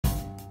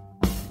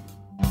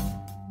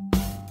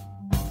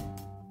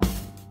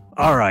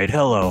All right,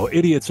 hello,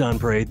 Idiots on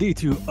Parade, the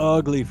Too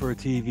Ugly for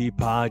TV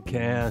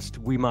podcast.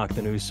 We mock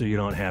the news so you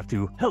don't have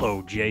to.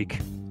 Hello, Jake.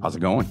 How's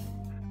it going?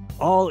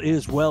 All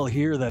is well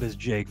here. That is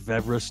Jake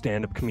Vevra,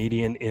 stand-up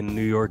comedian in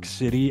New York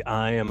City.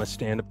 I am a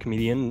stand-up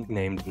comedian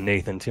named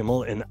Nathan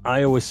Timmel in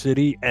Iowa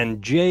City.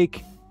 And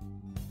Jake,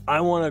 I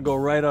want to go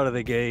right out of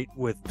the gate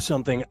with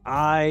something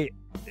I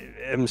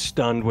am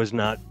stunned was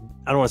not,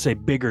 I don't want to say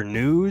bigger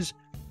news,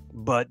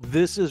 but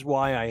this is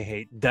why I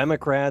hate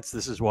Democrats.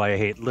 This is why I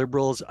hate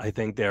liberals. I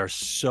think they are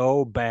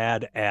so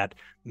bad at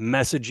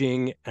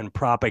messaging and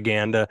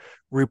propaganda.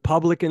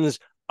 Republicans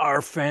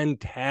are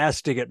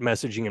fantastic at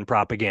messaging and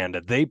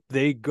propaganda.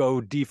 They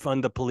go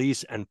defund the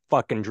police and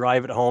fucking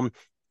drive it home.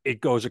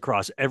 It goes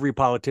across every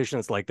politician.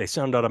 It's like they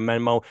send out a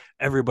memo.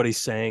 Everybody's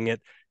saying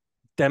it.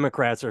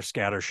 Democrats are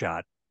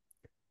scattershot.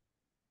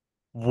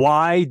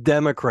 Why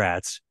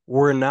Democrats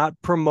were not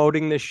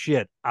promoting this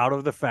shit out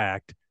of the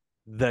fact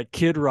that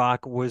Kid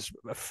Rock was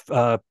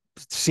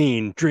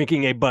seen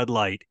drinking a Bud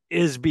Light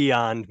is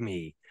beyond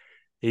me.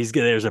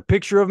 There's a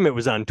picture of him. It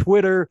was on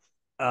Twitter.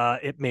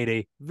 It made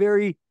a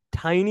very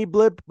tiny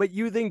blip, but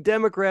you think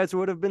Democrats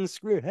would have been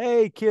screaming,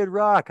 "Hey, Kid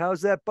Rock,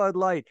 how's that Bud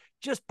Light?"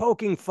 Just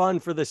poking fun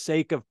for the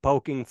sake of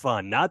poking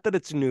fun. Not that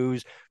it's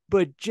news,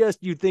 but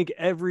just you think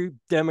every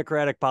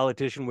Democratic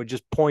politician would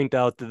just point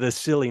out the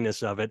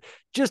silliness of it,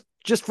 just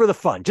for the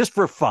fun, just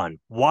for fun.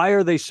 Why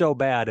are they so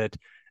bad at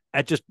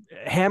just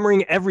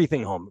hammering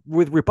everything home?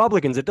 With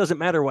Republicans, it doesn't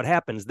matter what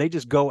happens. They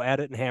just go at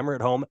it and hammer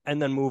it home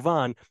and then move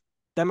on.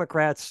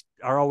 Democrats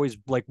are always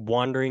like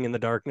wandering in the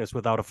darkness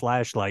without a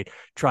flashlight,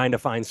 trying to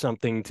find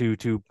something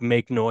to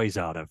make noise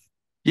out of.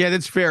 Yeah,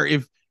 that's fair.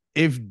 If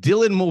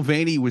Dylan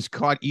Mulvaney was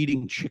caught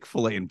eating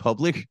Chick-fil-A in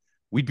public,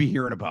 we'd be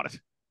hearing about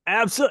it.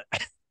 Absolutely.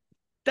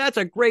 That's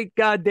a great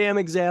goddamn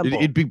example.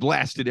 It'd be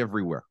blasted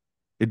everywhere.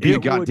 It'd be a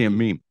goddamn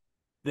meme.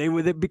 They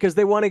would, because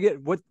they want to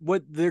get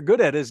what they're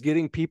good at is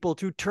getting people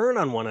to turn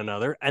on one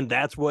another, and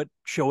that's what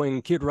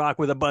showing Kid Rock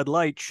with a Bud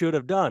Light should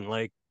have done.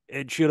 Like,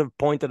 it should have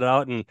pointed it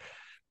out, and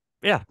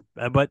yeah,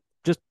 but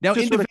just now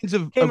just in defense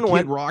of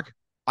Kid Rock,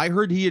 I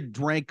heard he had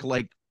drank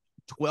like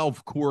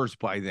 12 Coors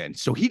by then,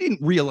 so he didn't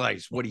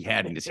realize what he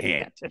had in his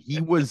hand. He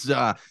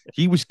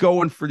was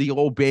going for the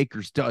old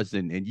baker's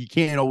dozen, and you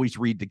can't always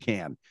read the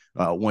can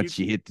once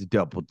you hit the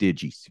double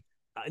digits.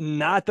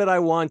 Not that I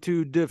want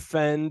to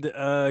defend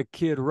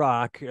Kid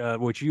Rock,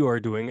 which you are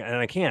doing, and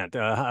I can't.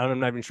 I'm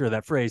not even sure of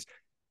that phrase.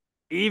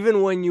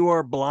 Even when you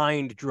are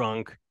blind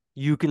drunk,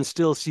 you can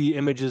still see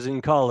images in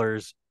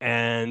colors,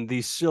 and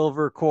the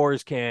silver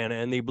Coors can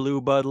and the blue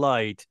Bud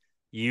Light.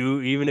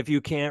 Even if you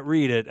can't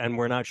read it, and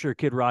we're not sure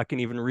Kid Rock can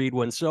even read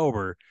when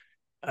sober,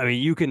 I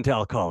mean, you can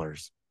tell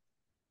colors.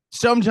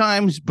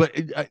 Sometimes, but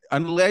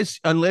unless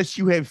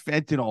you have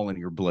fentanyl in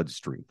your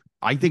bloodstream,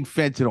 I think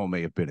fentanyl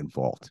may have been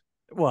involved.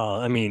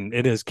 Well, I mean,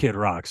 it is Kid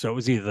Rock, so it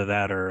was either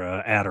that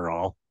or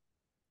Adderall.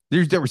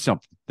 There was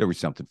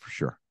something for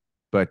sure,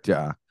 but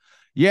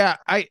yeah,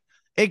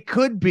 it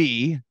could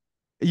be.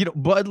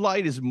 Bud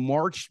Light is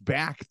marched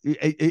back.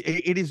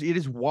 It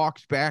is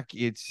walked back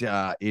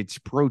its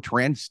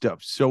pro-trans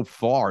stuff so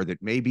far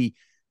that maybe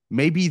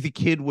the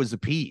kid was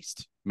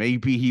appeased.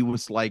 Maybe he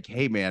was like,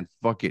 "Hey man,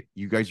 fuck it,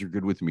 you guys are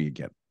good with me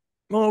again."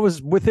 Well, it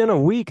was within a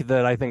week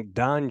that I think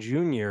Don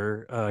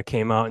Jr.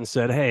 Came out and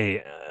said,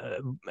 "Hey,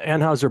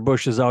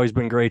 Anheuser-Busch has always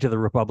been great to the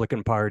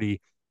Republican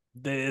Party.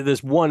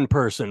 This one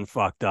person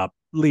fucked up.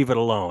 Leave it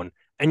alone."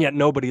 And yet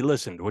nobody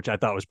listened, which I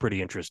thought was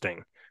pretty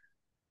interesting.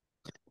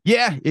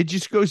 Yeah, it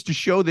just goes to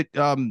show that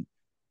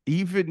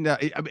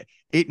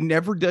it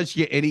never does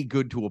you any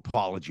good to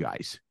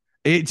apologize.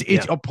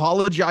 It's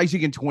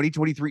apologizing in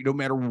 2023, no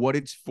matter what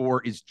it's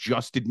for, is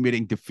just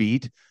admitting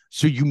defeat.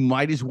 So you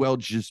might as well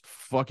just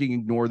fucking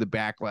ignore the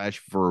backlash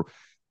for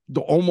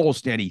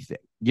almost anything.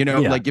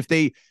 Like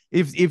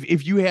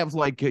if you have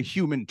like a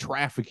human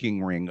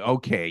trafficking ring,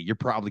 okay, you're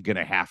probably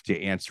gonna have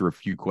to answer a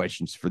few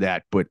questions for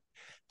that. But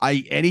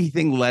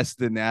anything less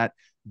than that,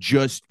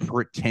 just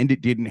pretend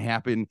it didn't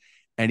happen.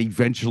 And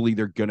eventually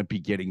they're going to be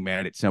getting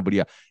mad at somebody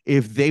else.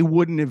 If they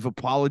wouldn't have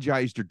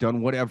apologized or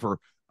done whatever,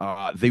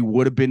 they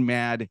would have been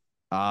mad.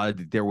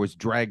 There was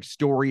drag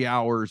story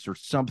hours or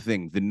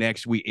something the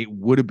next week. It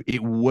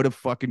would have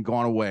fucking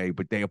gone away,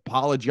 but they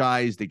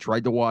apologized. They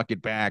tried to walk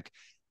it back.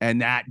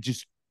 And that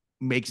just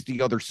makes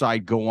the other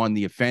side go on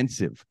the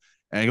offensive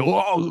and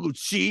go, "Oh,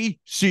 see,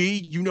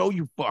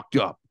 you fucked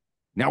up.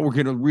 Now we're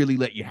going to really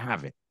let you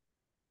have it."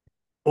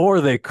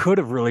 Or they could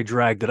have really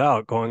dragged it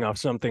out, going off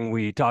something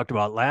we talked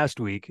about last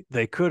week.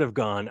 They could have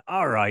gone,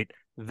 "All right,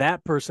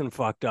 that person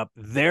fucked up.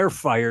 They're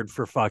fired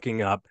for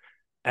fucking up,"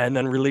 and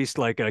then released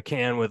like a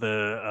can with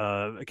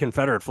a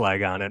Confederate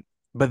flag on it.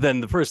 But then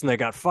the person that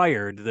got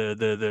fired,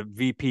 the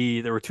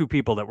VP, there were two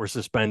people that were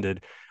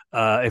suspended.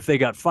 If they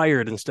got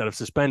fired instead of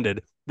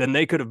suspended, then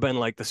they could have been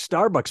like the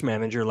Starbucks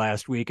manager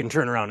last week and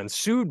turn around and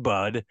sued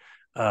Bud,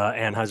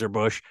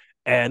 Anheuser-Busch.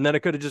 And then it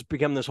could have just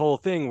become this whole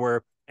thing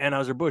where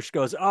Anheuser-Busch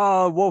goes,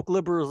 "Oh, woke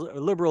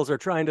liberals are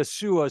trying to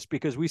sue us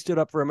because we stood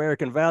up for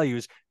American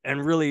values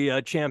and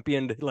really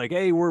championed like,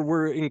 hey,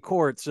 we're in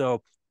court,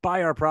 so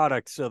buy our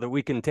product so that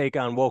we can take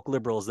on woke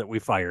liberals that we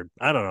fired.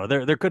 I don't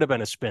know. There could have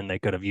been a spin they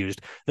could have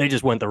used. They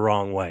just went the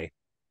wrong way.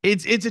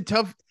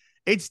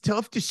 It's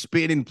tough to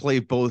spin and play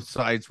both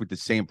sides with the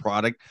same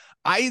product.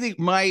 I think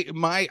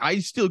I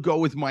still go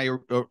with my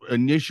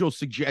initial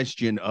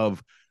suggestion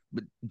of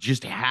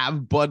just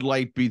have Bud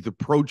Light be the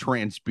pro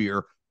trans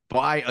beer,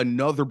 buy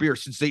another beer,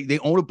 since they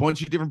own a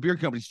bunch of different beer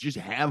companies. Just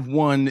have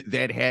one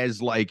that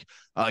has like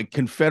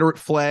Confederate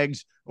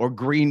flags or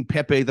green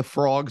Pepe the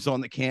Frogs on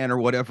the can or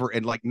whatever,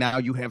 and like now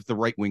you have the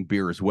right wing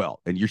beer as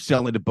well, and you're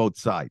selling to both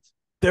sides.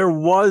 There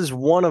was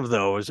one of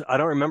those. I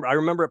don't remember. I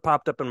remember it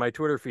popped up in my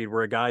Twitter feed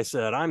where a guy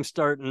said, I'm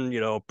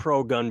starting,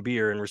 pro gun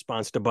beer in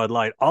response to Bud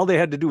Light. All they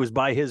had to do was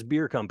buy his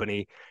beer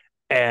company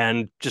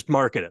and just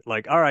market it.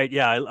 Like, all right,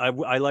 yeah,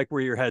 I like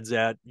where your head's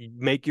at.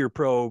 Make your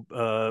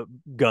pro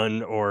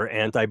gun or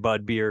anti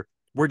Bud beer.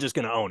 We're just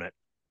going to own it.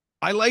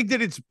 I like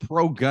that it's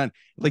pro gun.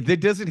 Like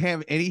that doesn't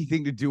have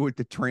anything to do with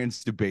the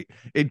trans debate.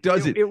 It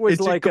doesn't. It was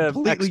it's like a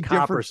completely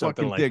ex-cop different or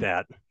something like thing.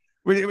 that.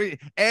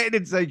 And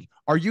it's like,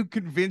 are you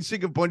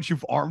convincing a bunch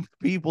of armed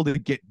people to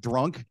get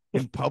drunk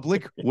in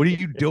public? What are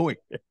you doing?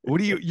 What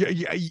are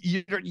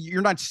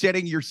you're not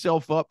setting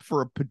yourself up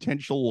for a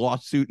potential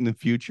lawsuit in the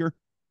future?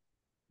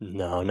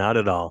 No, not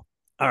at all.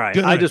 All right.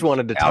 Guns, I just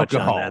wanted to touch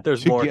alcohol, on that.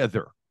 There's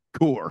together,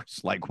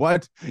 course. Like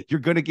what? You're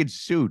going to get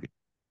sued.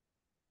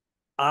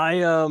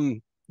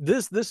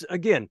 This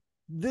again,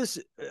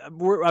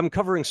 I'm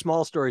covering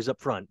small stories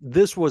up front.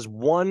 This was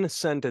one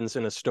sentence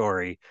in a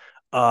story.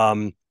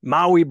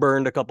 Maui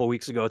burned a couple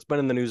weeks ago. It's been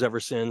in the news ever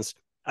since.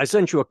 I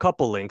sent you a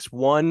couple links.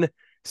 One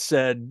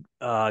said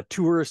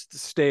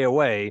tourists stay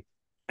away,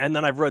 and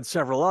then I've read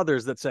several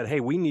others that said, hey,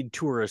 we need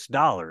tourist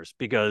dollars,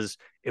 because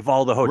if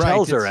all the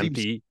hotels are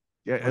empty,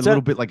 a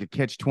little bit like a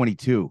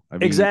catch-22. I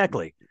mean,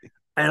 exactly.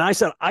 And I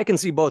said, I can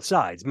see both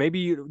sides. Maybe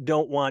you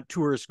don't want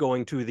tourists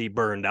going to the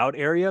burned out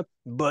area,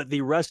 but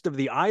the rest of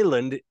the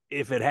island,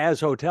 if it has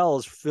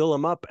hotels, fill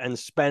them up and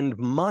spend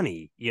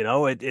money.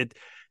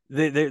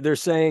 They're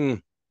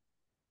saying,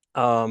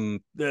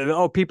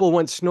 people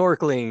went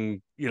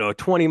snorkeling,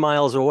 20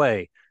 miles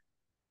away.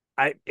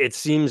 It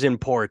seems in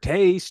poor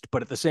taste,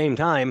 but at the same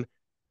time,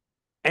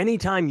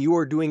 anytime you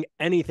are doing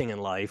anything in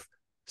life,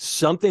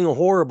 something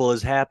horrible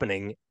is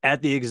happening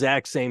at the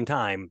exact same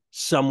time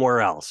somewhere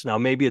else. Now,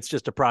 maybe it's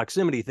just a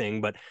proximity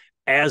thing, but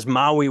as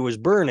Maui was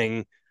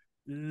burning,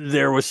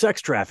 there was sex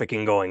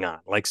trafficking going on.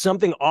 Like,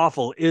 something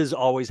awful is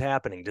always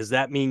happening. Does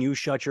that mean you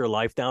shut your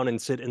life down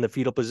and sit in the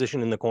fetal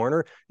position in the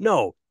corner?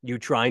 No, you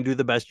try and do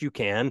the best you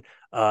can.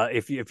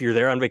 If you're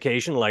there on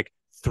vacation, like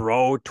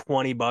throw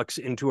 $20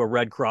 into a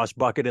Red Cross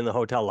bucket in the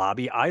hotel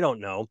lobby. I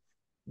don't know.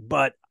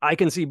 But I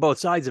can see both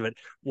sides of it.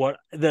 What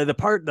the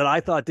part that I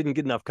thought didn't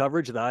get enough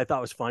coverage that I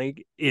thought was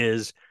funny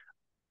is,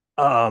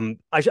 I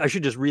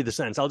should just read the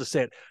sentence. I'll just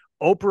say it.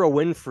 Oprah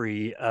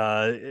Winfrey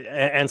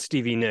and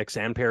Stevie Nicks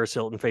and Paris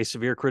Hilton face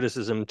severe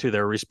criticism to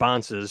their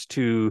responses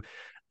to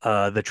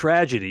the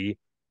tragedy.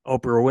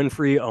 Oprah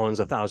Winfrey owns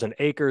 1,000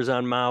 acres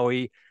on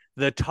Maui.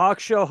 The talk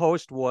show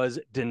host was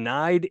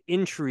denied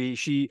entry.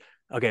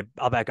 Okay,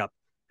 I'll back up.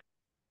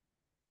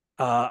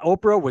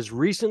 Oprah was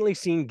recently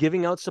seen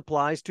giving out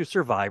supplies to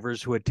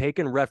survivors who had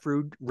taken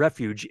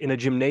refuge in a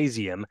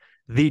gymnasium.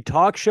 The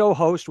talk show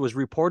host was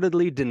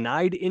reportedly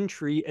denied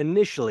entry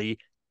initially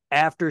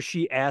after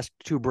she asked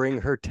to bring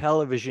her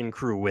television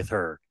crew with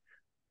her.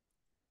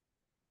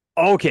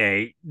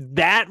 Okay,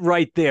 that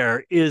right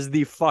there is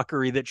the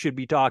fuckery that should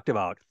be talked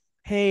about.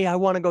 Hey, I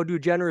want to go do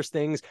generous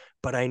things,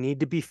 but I need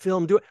to be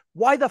filmed. Do it.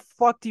 Why the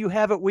fuck do you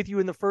have it with you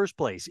in the first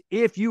place?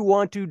 If you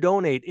want to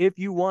donate, if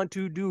you want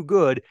to do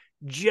good,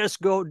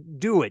 just go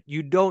do it.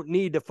 You don't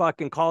need to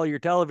fucking call your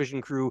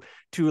television crew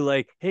to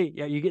like, hey,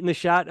 yeah, you getting the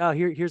shot?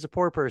 Here's a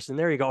poor person.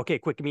 There you go. Okay,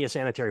 quick, give me a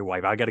sanitary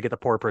wipe. I got to get the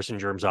poor person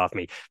germs off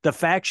me. The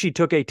fact she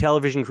took a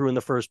television crew in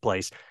the first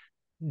place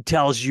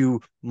tells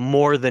you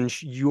more than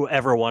you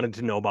ever wanted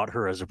to know about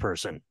her as a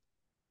person.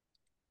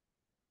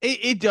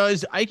 It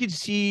does. I could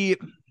see.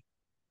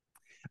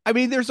 I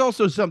mean, there's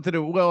also something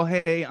of, well,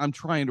 hey, I'm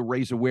trying to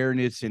raise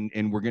awareness and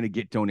we're going to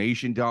get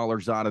donation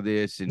dollars out of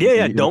this. And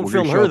yeah, don't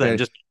film her then.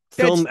 Just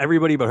film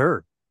everybody but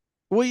her.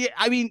 Well, yeah,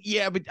 I mean,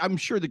 yeah, but I'm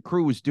sure the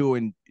crew was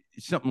doing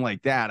something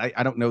like that.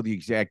 I don't know the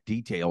exact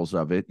details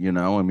of it.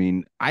 I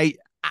mean, I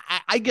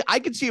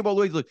can see it both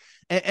ways. Look,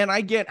 and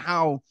I get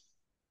how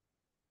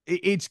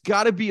it's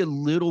got to be a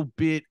little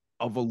bit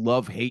of a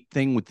love-hate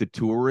thing with the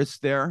tourists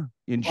there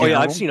in general. Oh, yeah,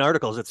 I've seen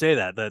articles that say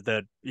that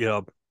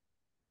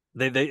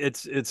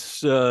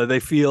they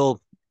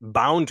feel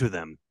bound to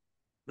them.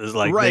 It's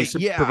like they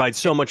provide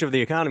so much of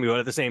the economy, but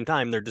at the same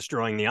time, they're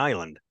destroying the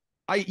island.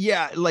 Like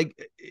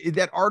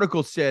that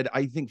article said,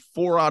 I think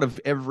 4 out of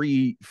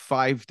every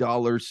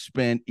 $5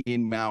 spent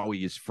in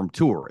Maui is from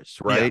tourists,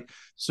 right? Yeah.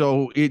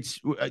 So it's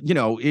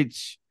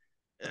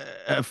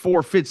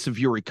 4/5 of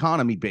your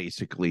economy,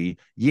 basically.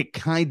 You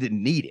kind of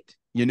need it,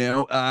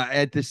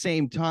 At the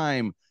same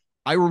time,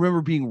 I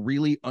remember being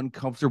really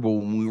uncomfortable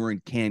when we were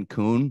in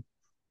Cancun,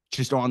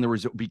 just on the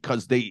resort,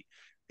 because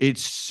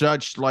it's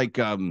such like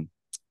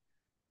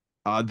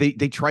They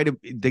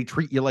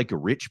treat you like a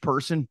rich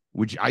person,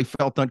 which I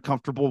felt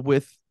uncomfortable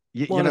with.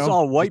 Well, You and it's know,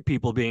 all white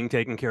people being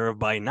taken care of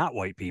by not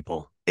white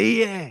people.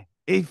 yeah,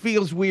 it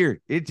feels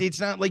weird. It's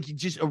not like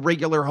just a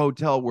regular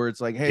hotel where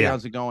it's like, hey, Yeah.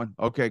 how's it going?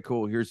 Okay,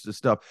 cool. Here's the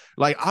stuff.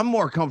 Like I'm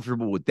more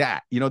comfortable with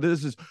that. You know,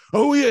 this is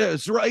oh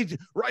yes, right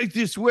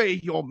this way,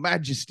 Your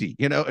Majesty.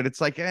 You know, and it's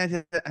like,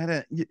 I'm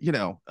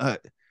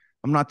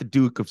not the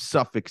Duke of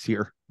Suffolk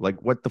here. Like,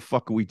 what the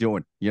fuck are we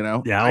doing? You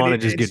know, Yeah, I I want to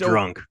did, just and get so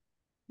drunk.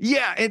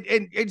 yeah,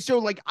 and so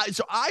like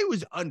I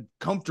was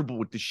uncomfortable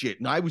with the shit,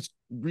 and I was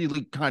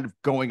really kind of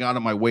going out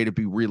of my way to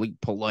be really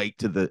polite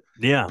to the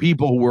Yeah.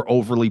 people who were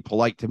overly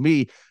polite to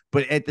me.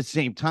 But at the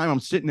same time, I'm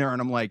sitting there and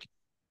I'm like,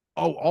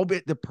 oh, I'll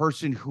bet the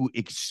person who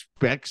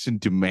expects and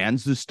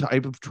demands this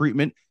type of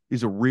treatment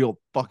is a real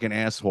fucking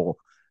asshole.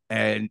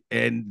 And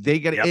they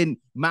got Yep. and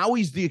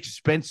Maui's the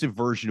expensive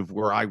version of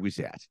where I was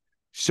at.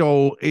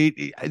 So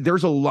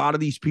there's a lot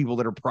of these people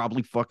that are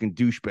probably fucking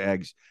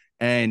douchebags,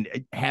 and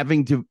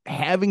having to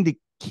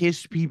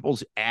kiss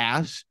people's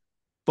ass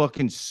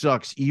fucking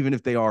sucks, even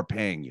if they are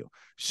paying you. Oh,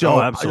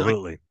 So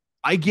absolutely.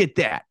 I get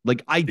that.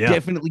 Like I Yeah.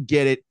 definitely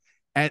get it.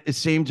 At the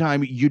same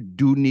time, you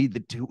do need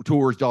the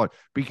tourist dollar,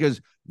 because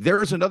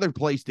there's another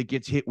place that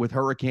gets hit with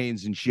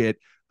hurricanes and shit.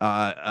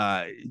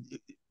 That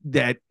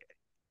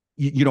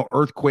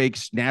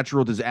earthquakes,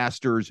 natural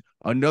disasters.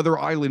 Another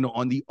island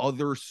on the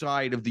other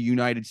side of the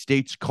United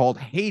States called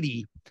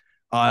Haiti,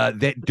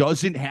 that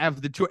doesn't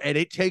have the tour, and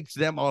it takes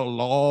them a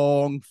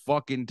long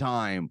fucking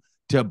time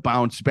to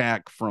bounce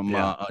back from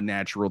Yeah. a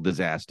natural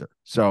disaster.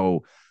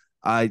 So,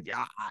 I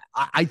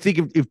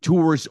think if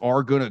tourists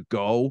are gonna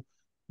go,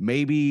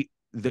 maybe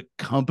the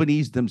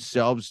companies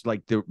themselves,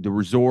 like the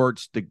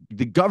resorts, the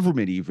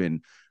government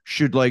even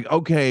should like,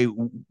 okay,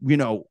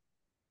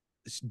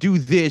 do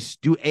this,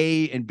 do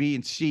A and B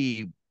and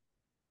C,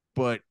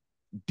 but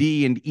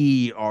D and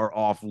E are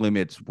off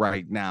limits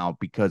right now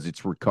because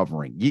it's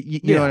recovering. You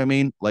know what Yeah. I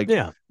mean? Like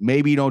Yeah.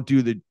 maybe don't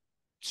do the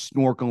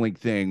snorkeling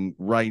thing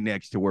right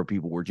next to where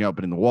people were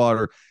jumping in the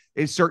water.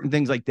 It's certain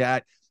things like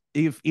that.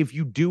 If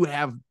you do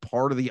have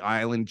part of the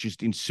island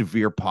just in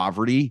severe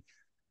poverty,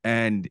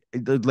 and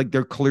like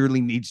there clearly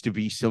needs to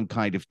be some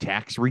kind of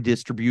tax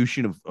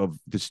redistribution of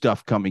the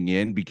stuff coming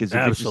in, because if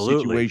it's a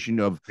Absolutely. situation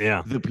of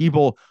Yeah. the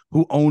people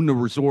who own the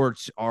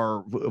resorts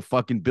are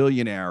fucking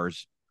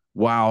billionaires,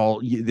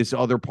 while this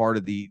other part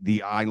of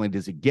the island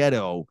is a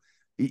ghetto,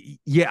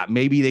 yeah,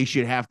 maybe they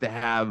should have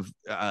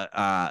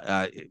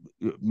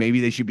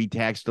maybe they should be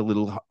taxed a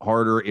little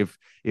harder if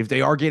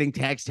they are getting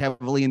taxed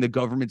heavily and the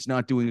government's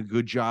not doing a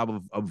good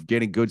job of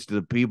getting goods to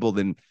the people.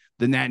 Then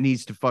that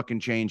needs to fucking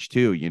change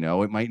too.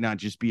 It might not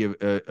just be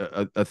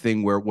a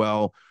thing where,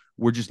 well,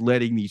 we're just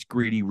letting these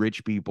greedy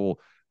rich people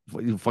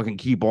fucking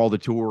keep all the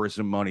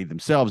tourism money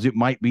themselves. It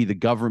might be the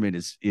government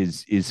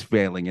is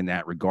failing in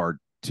that regard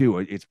too.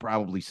 It's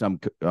probably some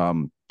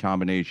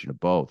combination of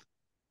both.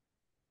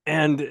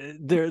 And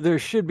there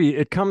should be,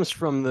 it comes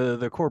from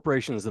the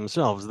corporations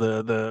themselves,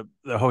 the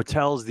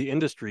hotels, the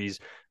industries.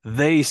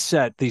 They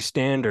set the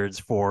standards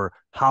for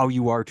how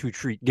you are to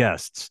treat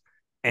guests,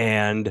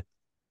 and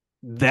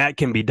that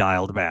can be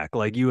dialed back.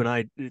 Like you and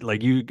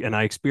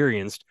I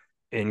experienced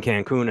in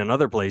Cancun and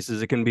other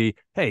places. It can be,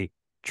 hey,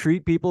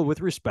 treat people with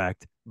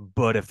respect,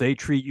 but if they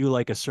treat you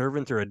like a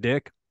servant or a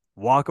dick,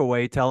 walk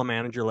away, tell a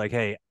manager like,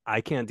 hey,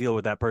 I can't deal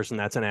with that person,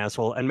 that's an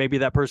asshole. And maybe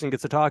that person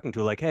gets a talking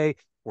to, like, hey,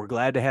 we're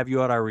glad to have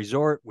you at our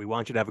resort, we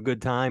want you to have a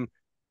good time,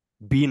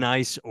 be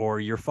nice or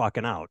you're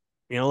fucking out.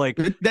 Like,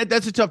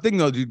 That's a tough thing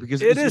though, dude,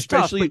 because it it's is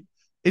tough, but especially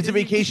it's a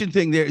vacation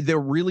thing. They're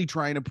really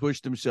trying to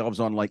push themselves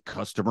on like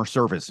customer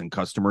service and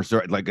customer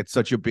service. Like it's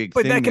such a big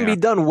thing that can be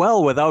there. done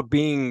well without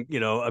being,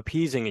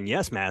 appeasing and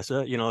yes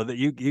massa. That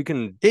you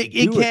can It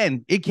do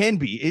it. can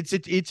be. It's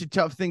a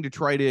tough thing to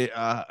try to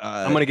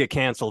I'm gonna get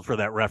canceled for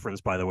that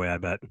reference, by the way, I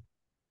bet.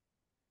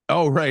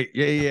 oh right.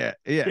 Yeah.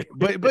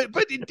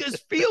 But it does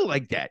feel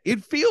like that.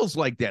 It feels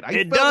like that. I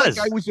It felt like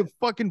I does. was a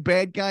fucking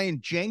bad guy in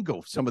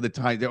Django some of the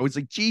time. I was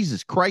like,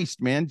 Jesus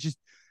Christ, man. Just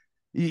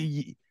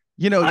you,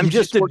 I'm you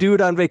just just a work. dude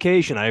on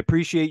vacation. I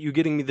appreciate you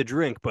getting me the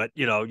drink, but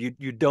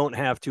you don't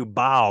have to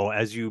bow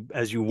as you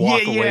Yeah,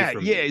 walk away yeah,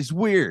 from yeah. me. It's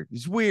weird.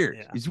 It's weird.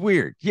 Yeah. It's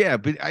weird. Yeah,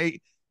 but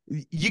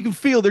you can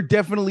feel there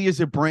definitely is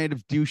a brand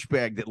of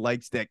douchebag that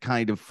likes that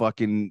kind of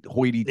fucking Yeah.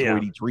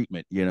 hoity-toity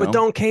treatment, you But know?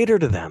 don't cater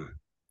to them.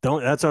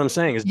 Don't That's what I'm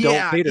saying is don't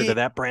Yeah, cater to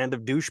that brand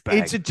of it's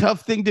douchebag. a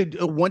tough thing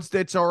to once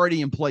that's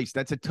already in place.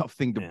 That's a tough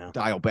thing to Yeah.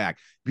 dial back,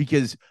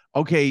 because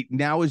okay,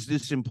 now is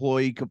this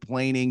employee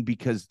complaining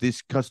because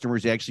this customer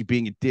is actually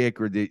being a dick,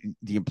 or the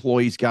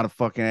employee's got a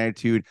fucking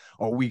attitude?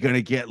 Are we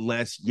gonna get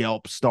less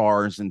Yelp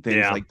stars and things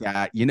Yeah. like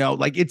that?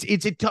 Like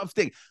it's a tough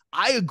thing.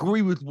 I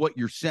agree with what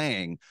you're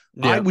saying.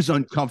 I Yeah. was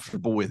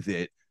uncomfortable with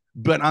it,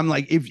 but I'm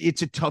like, if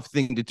it's a tough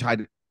thing to try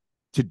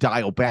to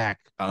dial back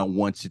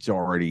once it's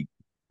already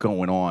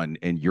going on,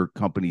 and your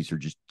companies are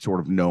just sort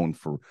of known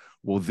for,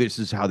 well, this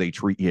is how they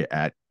treat you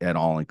at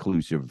all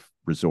inclusive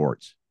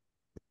resorts.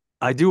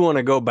 I do want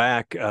to go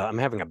back. I'm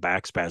having a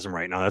back spasm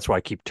right now. That's why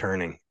I keep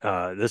turning.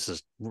 I'm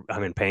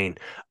in pain.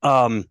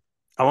 Um,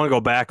 I want to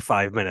go back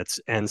 5 minutes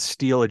and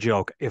steal a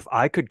joke. If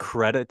I could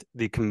credit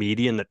the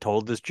comedian that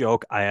told this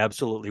joke, I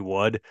absolutely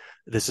would.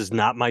 This is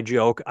not my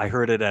joke. I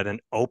heard it at an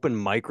open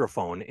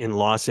microphone in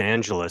Los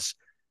Angeles,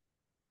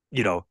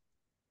 you know,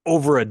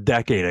 over a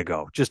decade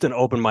ago. Just an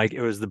open mic.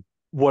 It was the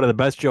one of the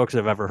best jokes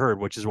I've ever heard,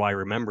 which is why I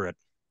remember it.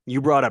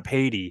 You brought up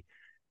Haiti,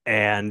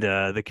 and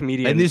the And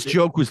comedian this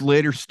joke was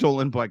later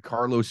stolen by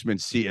Carlos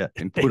Mencia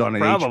and put on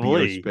an HBO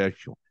probably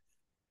special.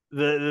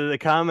 the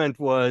comment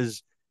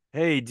was,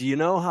 "Hey, do you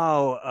know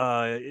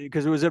how?"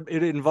 Because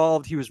it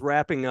involved he was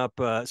wrapping up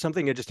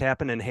something had just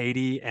happened in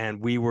Haiti, and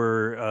we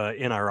were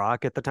in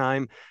Iraq at the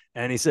time.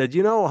 And he said,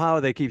 "You know how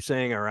they keep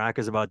saying Iraq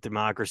is about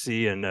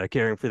democracy and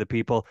caring for the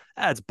people?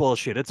 That's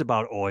bullshit. It's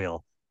about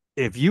oil.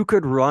 If you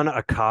could run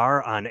a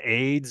car on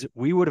AIDS,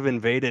 we would have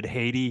invaded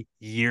Haiti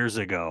years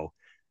ago."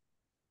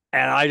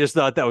 And I just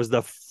thought that was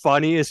the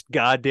funniest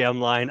goddamn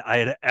line I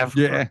had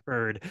ever Yeah,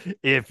 heard.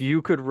 If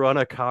you could run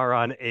a car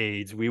on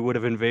AIDS, we would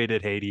have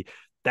invaded Haiti.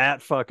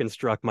 That fucking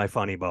struck my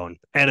funny bone.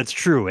 And it's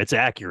true, it's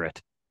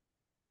accurate.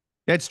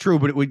 that's true,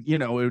 but it would,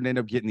 it would end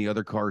up getting the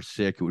other car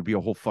sick. It would be a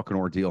whole fucking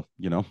ordeal.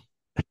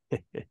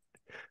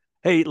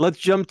 Hey, let's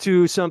jump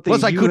to something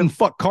Plus, I you couldn't have.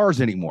 fuck cars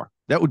anymore.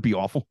 That would be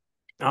awful.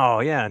 Oh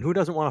yeah, and who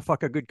doesn't want to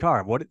fuck a good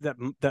car? What that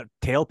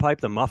tailpipe,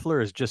 the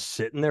muffler is just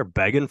sitting there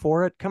begging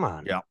for it? Come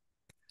on. Yeah,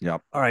 yeah.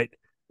 All right.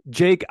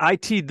 Jake, I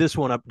teed this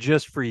one up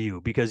just for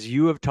you because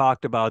you have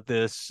talked about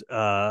this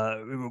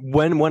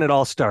when it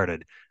all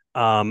started.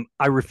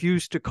 I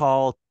refuse to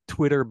call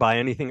Twitter by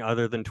anything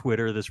other than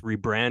Twitter. This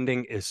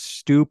rebranding is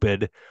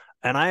stupid.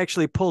 And I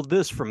actually pulled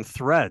this from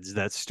Threads,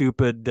 that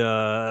stupid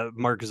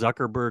Mark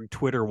Zuckerberg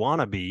Twitter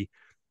wannabe.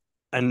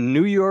 A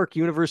New York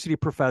University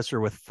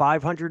professor with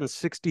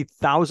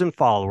 560,000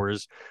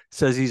 followers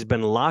says he's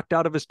been locked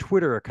out of his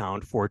Twitter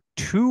account for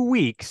 2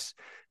 weeks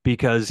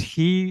because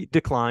he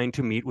declined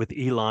to meet with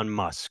Elon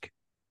Musk.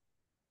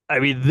 I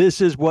mean,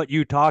 this is what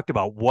you talked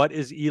about. What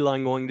is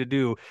Elon going to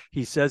do?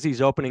 He says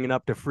he's opening it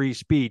up to free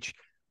speech,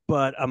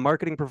 but a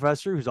marketing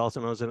professor who's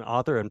also known as an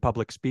author and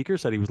public speaker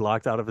said he was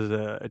locked out of his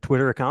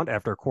Twitter account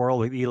after a quarrel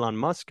with Elon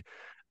Musk.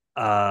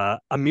 A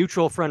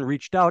mutual friend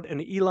reached out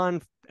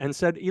and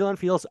said Elon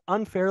feels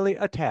unfairly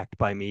attacked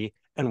by me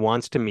and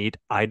wants to meet.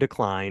 I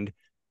declined,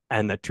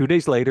 and that 2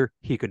 days later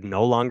he could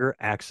no longer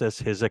access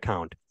his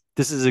account.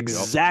 This is Yep.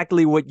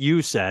 exactly what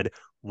you said.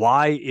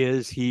 Why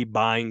is he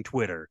buying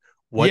Twitter?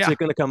 What's Yeah. it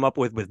going to come up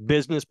with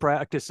business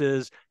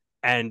practices?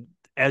 And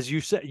as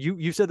you said,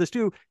 you said this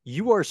too.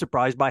 You are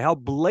surprised by how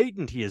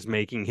blatant he is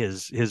making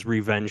his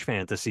revenge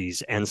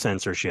fantasies and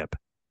censorship.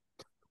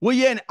 Well,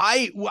 yeah, and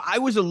I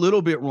was a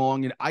little bit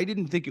wrong, and I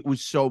didn't think it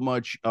was so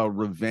much a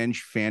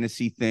revenge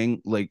fantasy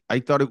thing. Like I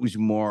thought it was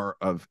more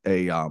of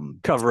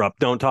Cover up.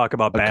 Don't talk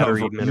about a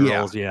battery cover, yeah,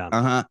 minerals.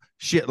 Yeah.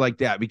 shit like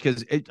that.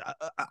 Because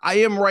I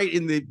am right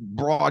in the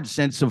broad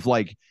sense of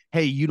like,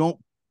 hey, you don't.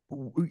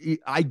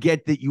 I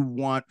get that you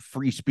want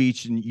free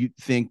speech and you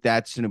think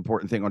that's an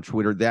important thing on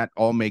Twitter. That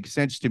all makes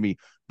sense to me.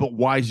 But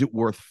why is it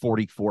worth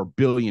 44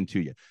 billion to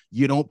you?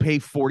 You don't pay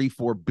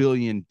 44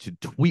 billion to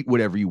tweet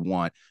whatever you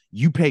want.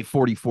 You pay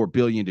 44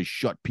 billion to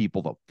shut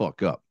people the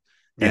fuck up.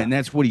 Yeah. And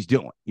that's what he's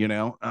doing.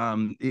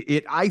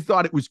 I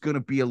thought it was going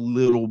to be a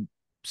little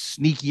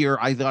sneakier.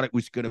 I thought it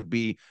was going to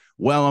be,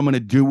 well, I'm going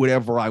to do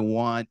whatever I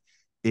want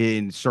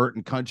in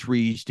certain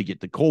countries to get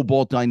the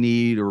cobalt I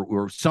need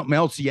or something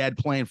else he had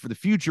planned for the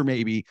future,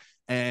 maybe.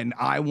 And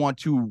I want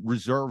to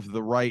reserve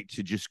the right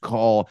to just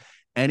call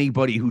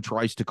anybody who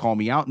tries to call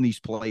me out in these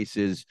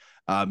places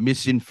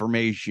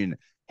misinformation,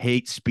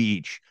 hate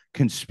speech,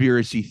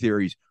 conspiracy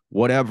theories,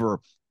 whatever.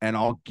 And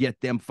I'll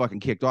get them fucking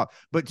kicked off.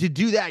 But to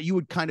do that, you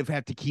would kind of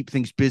have to keep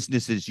things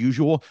business as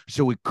usual.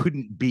 So it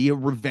couldn't be a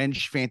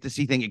revenge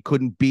fantasy thing. It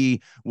couldn't be,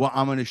 well,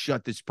 I'm going to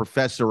shut this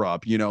professor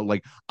up.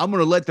 Like I'm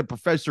going to let the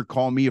professor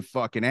call me a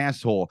fucking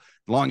asshole.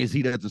 As long as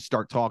he doesn't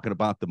start talking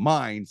about the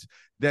mines,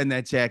 then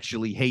that's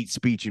actually hate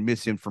speech and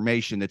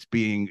misinformation that's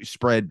being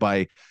spread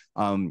by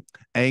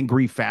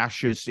angry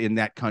fascists in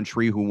that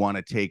country who want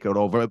to take it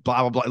over,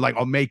 blah, blah, blah. Like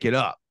I'll make it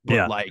up. But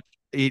Yeah. like,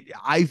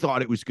 I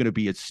thought it was going to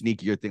be a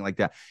sneakier thing like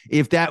that.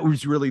 If that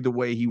was really the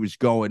way he was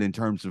going in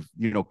terms of,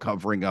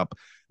 covering up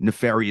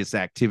nefarious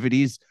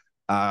activities,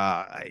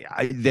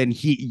 then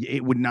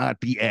it would not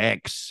be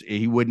X.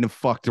 He wouldn't have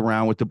fucked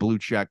around with the blue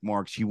check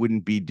marks. He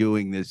wouldn't be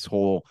doing this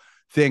whole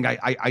thing.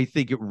 I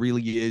think it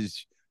really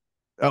is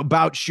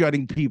about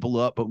shutting people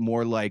up, but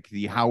more like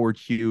the Howard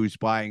Hughes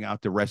buying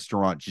out the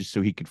restaurant just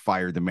so he could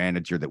fire the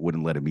manager that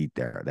wouldn't let him eat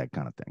there, that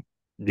kind of thing.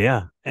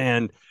 Yeah.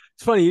 And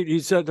it's funny you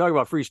said talk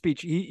about free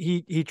speech.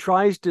 He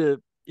does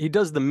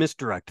the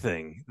misdirect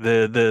thing,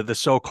 the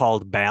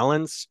so-called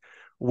balance,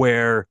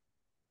 where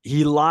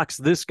he locks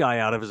this guy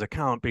out of his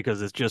account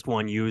because it's just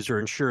one user,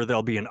 and sure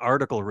there'll be an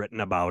article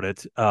written about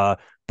it.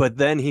 But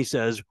then he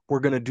says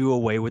we're going to do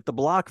away with the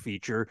block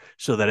feature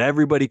so that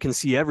everybody can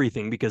see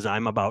everything because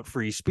I'm about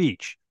free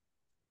speech.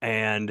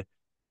 And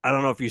I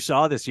don't know if you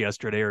saw this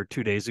yesterday or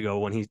 2 days ago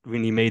when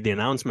he made the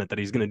announcement that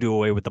he's going to do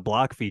away with the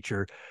block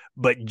feature,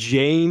 but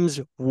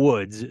James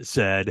Woods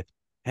said,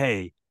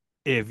 "Hey,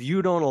 if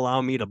you don't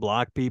allow me to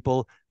block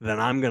people, then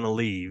I'm going to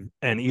leave.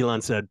 And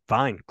Elon said,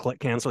 fine,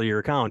 cancel your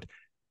account.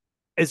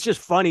 It's just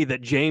funny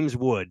that James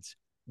Woods,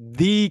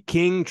 the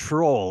king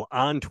troll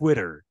on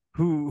Twitter,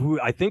 who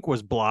I think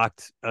was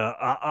blocked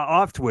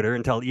off Twitter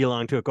until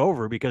Elon took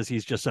over because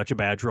he's just such a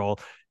bad troll,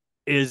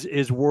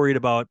 is worried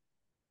about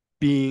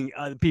being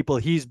people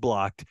he's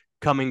blocked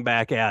coming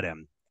back at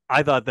him.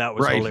 I thought that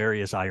was Right.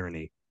 hilarious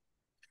irony.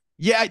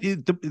 Yeah,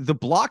 the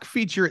block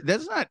feature,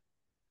 that's not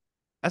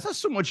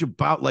so much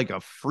about like a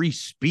free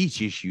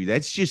speech issue.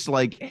 That's just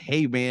like,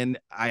 hey man,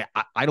 I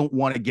don't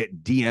want to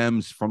get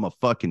DMs from a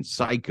fucking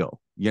psycho,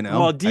 you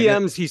Well, know?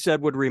 DMs he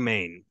said would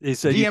remain. He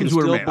said you can DMs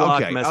would still remain. block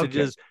Okay, okay.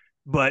 messages,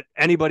 but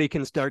anybody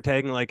can start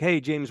tagging like,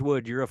 "Hey, James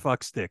Wood, you're a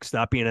fuckstick.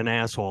 Stop being an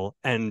asshole,"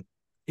 and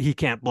he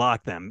can't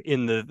block them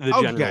in the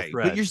general Okay,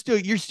 but threads.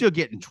 you're still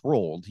getting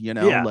trolled, you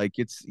know? Yeah, Like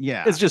it's it's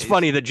yeah, just it's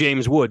funny that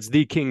James Woods,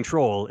 the king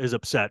troll, is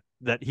upset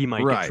that he might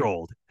get right,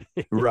 trolled.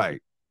 right.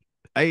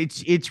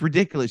 It's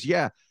ridiculous.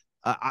 Yeah.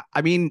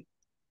 I mean,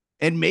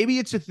 and maybe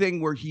it's a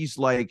thing where he's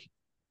like,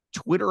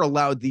 Twitter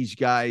allowed these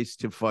guys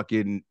to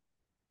fucking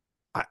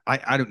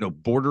I don't know,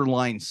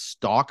 borderline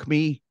stalk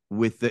me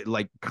with the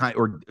like kind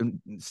or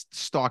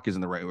stalk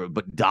isn't the right word,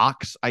 but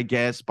dox, I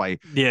guess, Yeah, by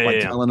yeah, yeah.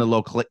 telling the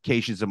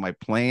locations of my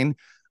plane.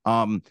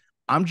 Um,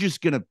 I'm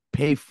just gonna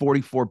pay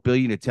 44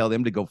 billion to tell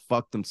them to go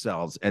fuck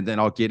themselves, and then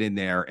I'll get in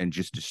there and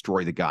just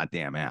destroy the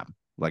goddamn app.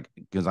 Like,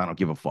 because I don't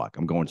give a fuck.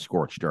 I'm going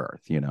scorched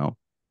earth, you know?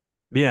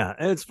 Yeah,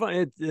 it's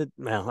fun.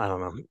 Well, I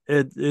don't know.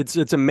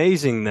 It's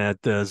amazing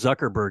that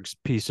Zuckerberg's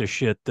piece of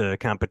shit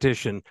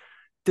competition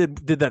did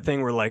that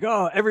thing where like,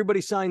 oh, everybody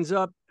signs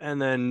up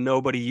and then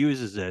nobody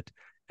uses it,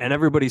 and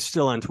everybody's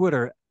still on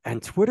Twitter,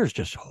 and Twitter's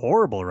just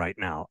horrible right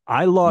now.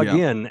 I log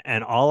Yeah. in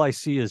and all I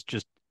see is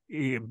just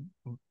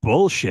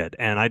bullshit,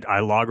 and I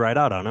log right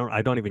out.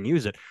 I don't even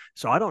use it,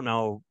 so I don't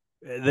know.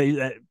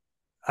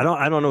 I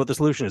don't know what the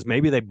solution is.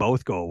 Maybe they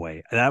both go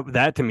away.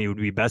 That to me would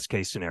be best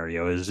case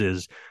scenario.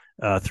 Is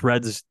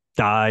Threads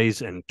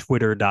dies and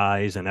Twitter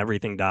dies and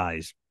everything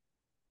dies.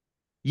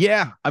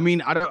 Yeah, I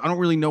mean, I don't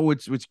really know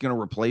what's going to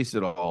replace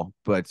it all,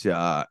 but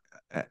yeah,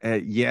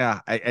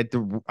 at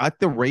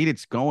the rate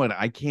it's going,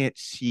 I can't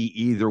see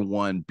either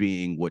one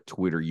being what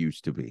Twitter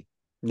used to be.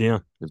 Yeah.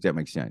 If that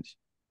makes sense,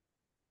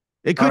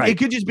 it All could right. it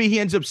could just be he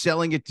ends up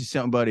selling it to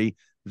somebody,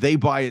 they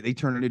buy it, they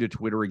turn it into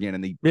Twitter again,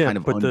 and they Yeah. kind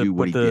of Put the undo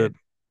what put he the did.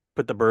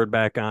 put the bird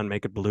back on.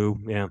 Make it blue.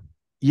 Yeah.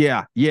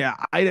 Yeah, yeah.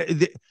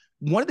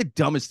 One of the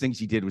dumbest things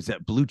he did was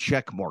that blue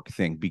check mark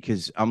thing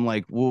because I'm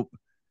like, well,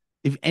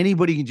 if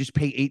anybody can just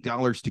pay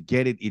 $8 to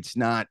get it, it's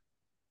not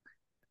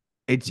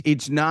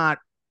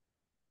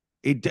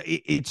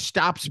it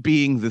stops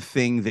being the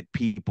thing that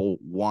people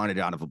wanted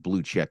out of a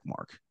blue check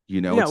mark.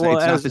 You know, Yeah. it's Well, it's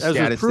not the as was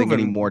status thing proven.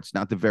 anymore. It's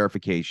not the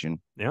verification.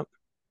 Yep.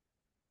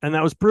 And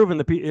that was proven.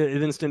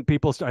 The instant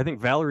people. I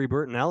think Valerie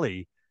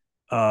Bertinelli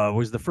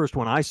was the first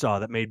one I saw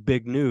that made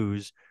big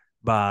news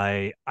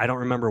by I don't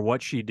remember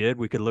what she did.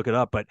 We could look it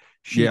up, but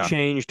she Yeah,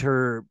 changed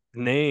her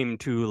name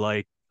to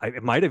like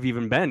it might have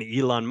even been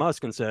Elon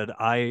Musk and said,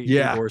 I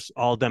yeah. endorse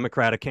all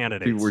Democratic People were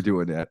candidates.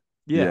 doing that.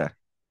 Yeah. Yeah.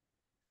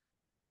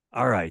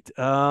 All right.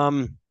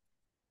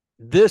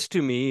 This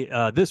to me,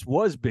 this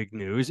was big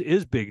news,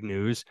 is big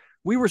news.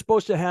 We were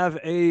supposed to have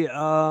a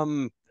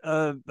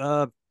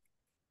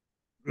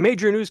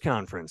major news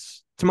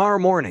conference tomorrow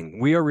morning.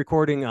 We are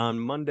recording on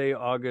Monday,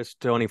 August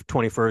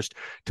 21st.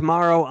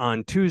 Tomorrow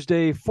on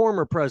Tuesday,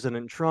 former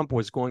President Trump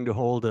was going to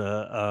hold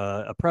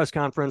a press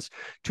conference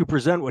to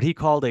present what he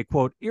called a,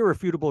 quote,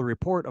 irrefutable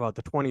report about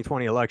the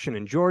 2020 election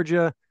in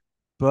Georgia,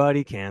 but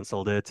he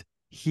canceled it.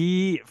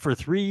 He, for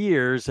 3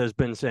 years, has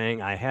been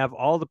saying, I have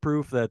all the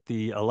proof that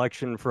the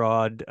election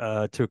fraud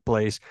took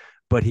place,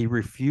 but he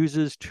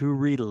refuses to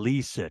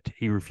release it.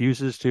 He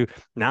refuses to.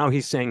 Now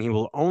he's saying he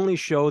will only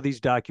show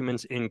these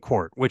documents in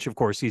court, which, of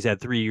course, he's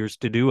had 3 years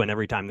to do. And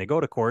every time they go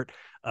to court,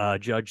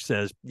 judge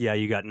says, yeah,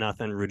 you got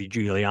nothing. Rudy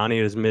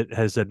Giuliani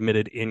has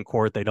admitted in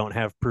court they don't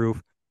have proof.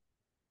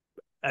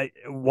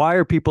 Why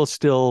are people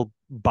still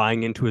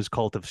buying into his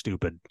cult of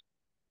stupid?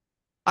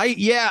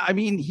 I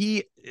mean,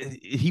 he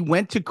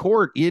went to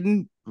court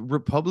in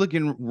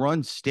Republican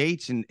run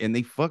states and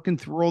they fucking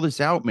threw all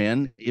this out,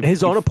 man.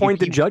 His own If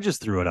appointed he judges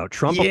threw it out.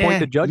 Trump Yeah,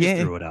 appointed judges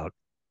yeah. threw it out.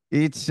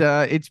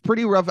 It's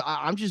pretty rough.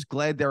 I'm just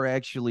glad they're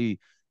actually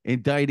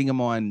indicting him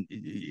on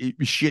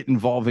shit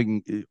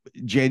involving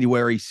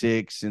January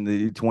 6th and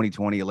the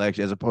 2020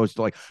 election, as opposed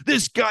to like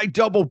this guy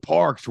double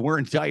parked. We're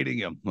indicting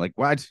him. Like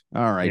what?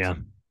 All right. Yeah.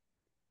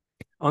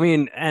 I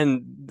mean,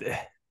 and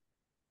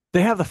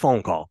they have the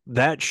phone call.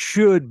 That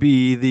should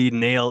be the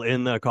nail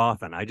in the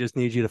coffin. I just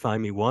need you to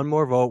find me one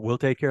more vote. We'll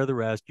take care of the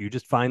rest. You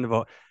just find the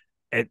vote.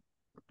 It,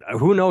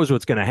 who knows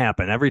what's going to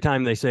happen? Every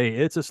time they say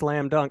it's a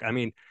slam dunk. I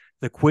mean,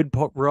 the quid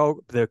pro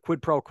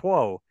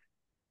quo.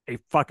 He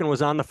fucking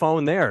was on the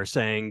phone there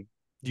saying,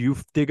 "You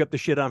dig up the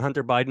shit on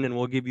Hunter Biden, and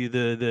we'll give you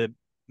the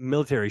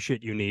military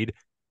shit you need."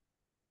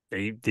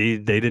 They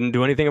didn't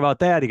do anything about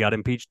that. He got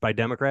impeached by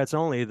Democrats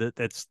only.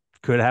 That's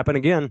could happen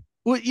again.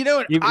 Well, you know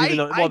what? Even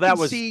though, I well, can that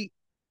was see.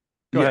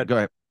 go Yeah, ahead. go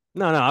ahead.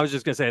 No, I was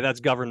just going to say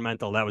that's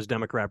governmental. That was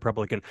Democrat,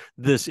 Republican.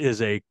 This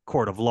is a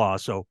court of law,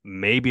 so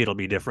maybe it'll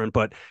be different.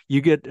 But you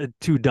get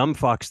two dumb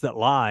fucks that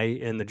lie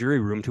in the jury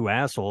room, two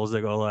assholes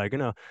that go like,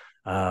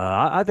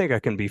 I think I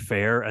can be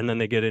fair, and then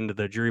they get into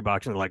the jury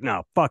box and they're like,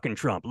 no, fucking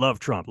Trump, love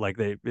Trump. Like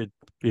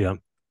yeah.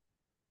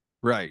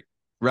 Right.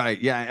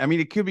 Right. Yeah. I mean,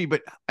 it could be,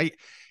 but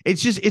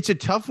it's a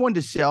tough one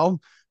to sell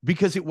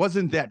because it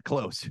wasn't that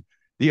close.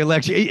 The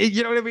election,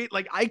 you know what I mean?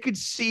 Like, I could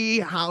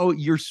see how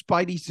your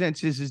spidey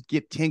senses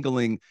get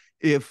tingling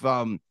if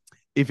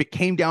it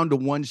came down to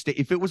one state,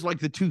 if it was like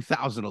the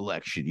 2000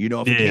 election,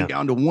 if it came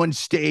down to one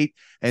state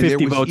and there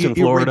 50 was votes in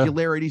Florida.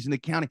 irregularities in the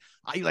county.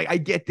 I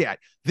get that.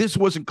 This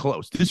wasn't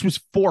close. This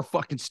was 4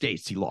 fucking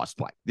states he lost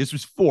by. This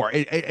was 4.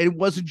 It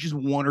wasn't just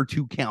 1 or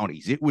 2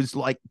 counties. It was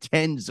like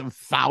tens of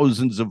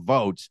thousands of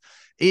votes.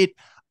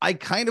 I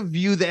kind of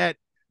view that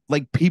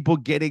like people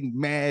getting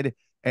mad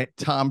at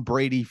Tom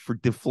Brady for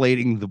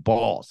deflating the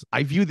balls.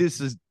 I view this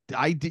as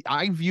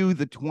I view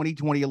the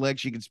 2020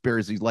 election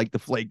conspiracies like the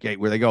Flakegate,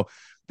 where they go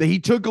that he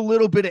took a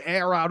little bit of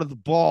air out of the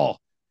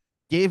ball,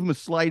 gave him a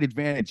slight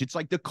advantage. It's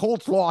like the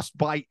Colts lost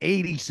by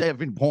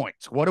 87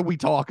 points. What are we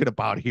talking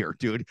about here,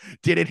 dude?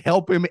 Did it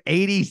help him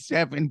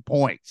 87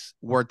 points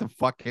worth of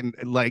fucking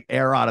like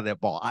air out of that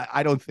ball?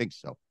 I don't think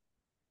so.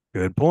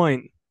 Good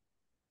point.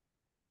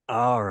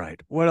 All right.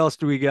 What else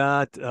do we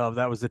got?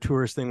 That was the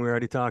tourist thing we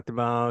already talked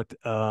about.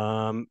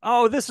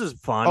 This is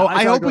fun.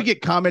 I hope we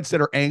get comments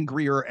that are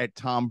angrier at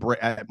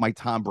at my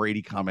Tom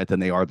Brady comment than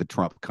they are the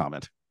Trump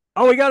comment.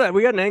 Oh, we got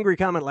an angry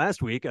comment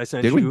last week. I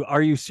sent you.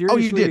 Are you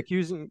seriously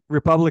accusing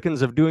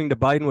Republicans of doing to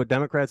Biden what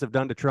Democrats have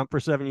done to Trump for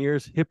 7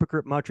 years?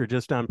 Hypocrite much or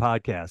just on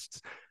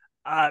podcasts?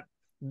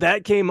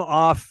 That came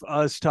off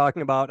us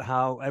talking about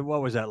how,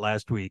 what was that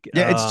last week?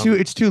 Yeah,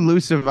 it's too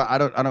elusive. I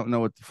don't know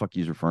what the fuck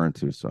he's referring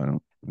to, so I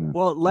don't.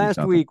 Well,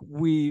 last week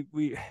we've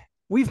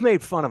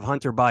made fun of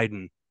Hunter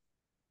Biden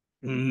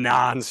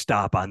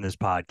nonstop on this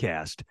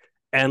podcast.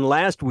 And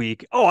last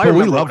week, we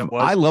love him.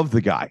 I love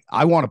the guy.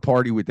 I want to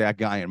party with that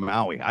guy in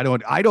Maui. I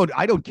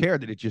don't care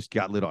that it just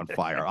got lit on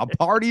fire. I'm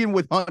partying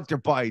with Hunter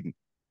Biden.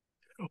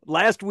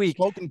 Last week,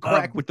 smoking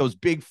crack with those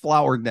big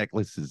flower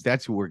necklaces.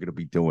 That's what we're going to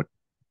be doing.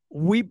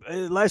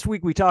 Last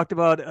week we talked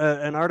about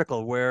an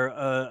article where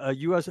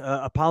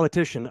a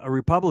politician, a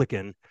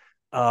Republican,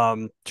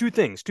 two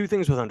things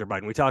with Hunter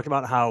Biden. We talked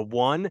about how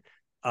one,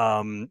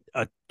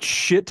 a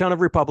shit ton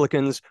of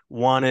Republicans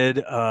wanted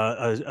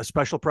a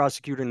special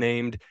prosecutor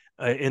named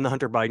in the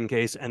Hunter Biden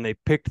case, and they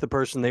picked the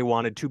person they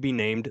wanted to be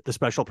named the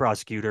special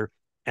prosecutor.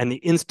 And the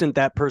instant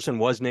that person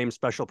was named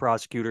special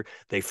prosecutor,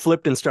 they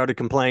flipped and started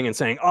complaining and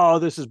saying, oh,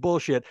 this is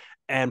bullshit.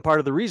 And part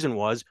of the reason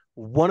was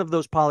one of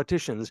those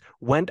politicians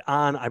went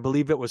on, I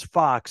believe it was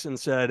Fox, and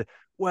said,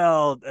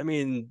 well, I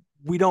mean,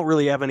 we don't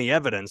really have any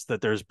evidence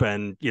that there's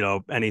been,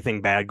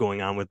 anything bad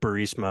going on with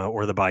Burisma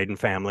or the Biden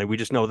family. We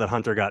just know that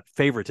Hunter got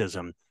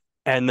favoritism.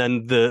 And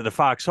then the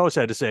Fox host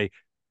had to say,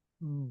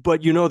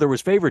 but there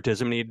was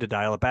favoritism. And he had to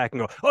dial it back and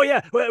go, oh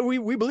yeah,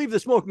 we believe the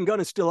smoking gun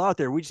is still out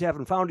there. We just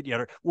haven't found it yet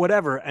or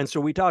whatever. And so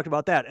we talked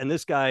about that. And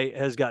this guy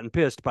has gotten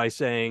pissed by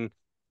saying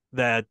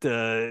that,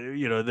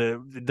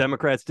 the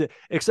Democrats did,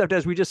 except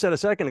as we just said a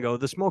second ago,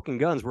 the smoking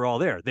guns were all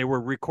there. They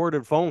were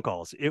recorded phone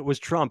calls. It was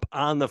Trump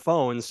on the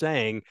phone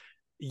saying,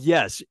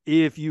 yes,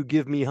 if you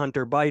give me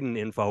Hunter Biden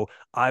info,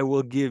 I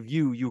will give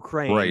you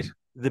Ukraine,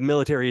 the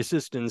military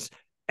assistance.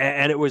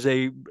 And it was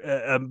a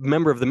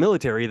member of the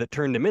military that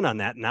turned him in on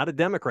that, not a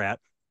Democrat.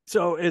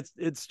 So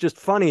it's just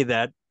funny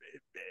that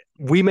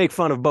we make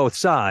fun of both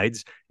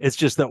sides. It's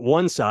just that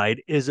one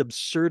side is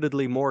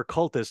absurdly more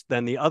cultist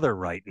than the other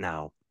right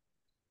now.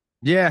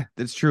 Yeah,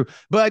 that's true.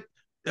 But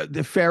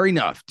fair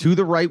enough. To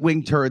the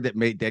right-wing turd that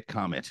made that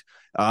comment,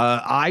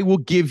 I will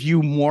give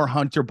you more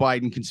Hunter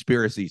Biden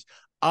conspiracies.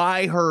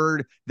 I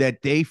heard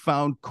that they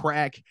found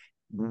crack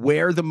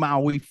where the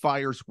Maui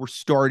fires were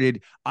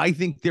started. I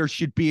think there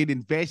should be an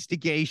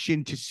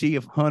investigation to see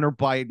if Hunter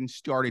Biden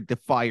started the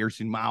fires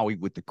in Maui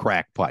with the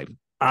crack pipe.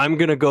 I'm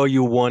going to go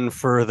you one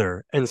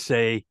further and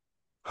say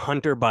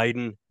Hunter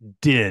Biden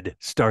did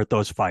start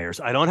those fires.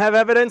 I don't have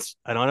evidence.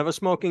 I don't have a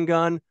smoking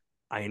gun.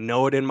 I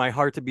know it in my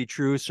heart to be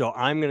true. So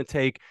I'm going to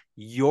take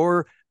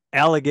your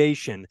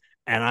allegation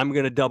and I'm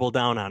going to double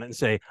down on it and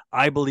say,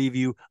 I believe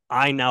you.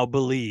 I now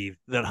believe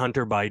that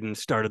Hunter Biden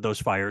started those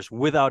fires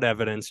without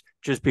evidence,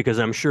 just because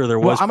I'm sure there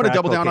was. I'm going to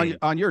double down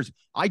on yours.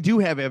 I do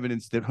have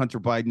evidence that Hunter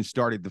Biden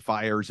started the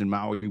fires in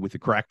Maui with the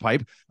crack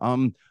pipe.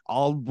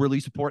 I'll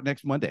release a report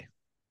next Monday.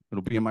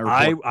 It'll be in my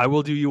report. I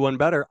will do you one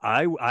better.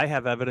 I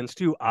have evidence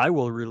too. I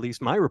will release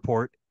my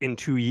report in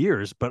 2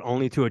 years, but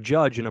only to a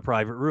judge in a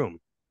private room.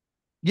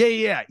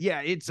 Yeah.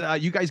 It's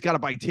you guys got to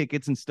buy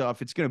tickets and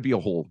stuff. It's going to be a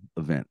whole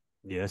event.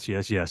 Yes.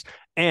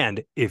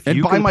 And if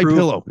you buy my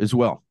pillow as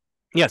well.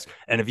 Yes.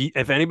 And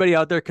if anybody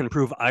out there can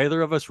prove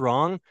either of us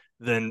wrong,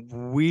 then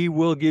we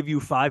will give you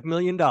 $5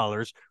 million,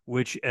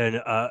 which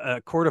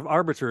a court of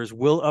arbiters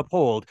will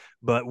uphold,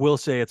 but we'll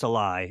say it's a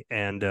lie.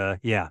 And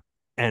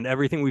and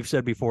everything we've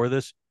said before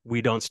this,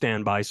 we don't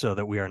stand by, so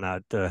that we are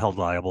not held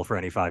liable for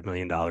any $5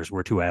 million.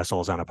 We're two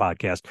assholes on a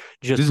podcast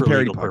just for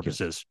legal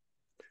purposes.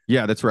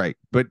 Yeah, that's right.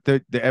 But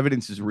the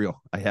evidence is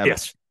real. I have it.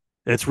 Yes,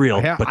 it's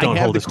real, but I don't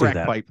have hold the us to crack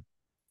that. pipe.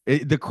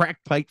 The crack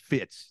pipe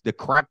fits. The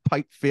crack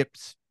pipe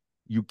fips.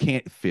 You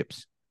can't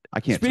fips. I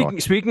can't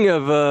talk. Speaking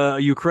of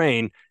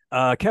Ukraine,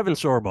 Kevin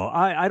Sorbo,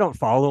 I don't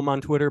follow him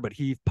on Twitter, but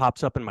he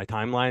pops up in my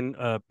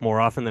timeline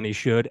more often than he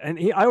should, and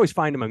I always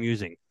find him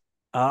amusing.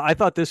 I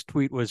thought this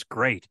tweet was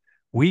great.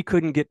 We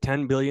couldn't get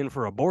 10 billion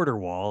for a border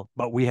wall,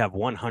 but we have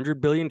 100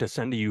 billion to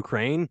send to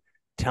Ukraine.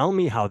 Tell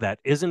me how that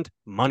isn't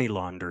money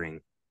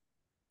laundering.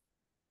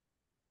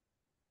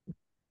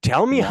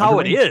 Tell me how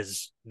it Laundering?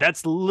 is.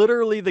 That's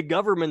literally the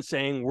government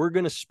saying we're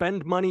going to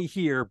spend money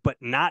here, but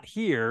not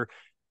here.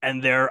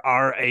 And there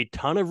are a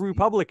ton of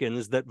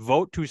Republicans that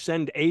vote to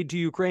send aid to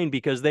Ukraine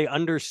because they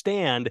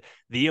understand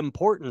the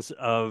importance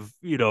of,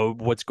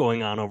 what's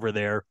going on over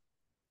there.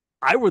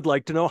 I would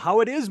like to know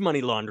how it is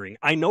money laundering.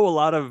 I know a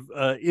lot of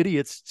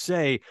idiots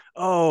say,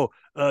 oh,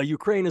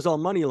 Ukraine is all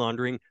money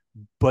laundering,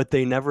 but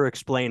they never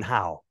explain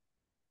how.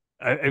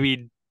 I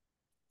mean,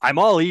 I'm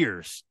all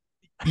ears.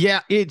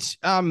 Yeah, it's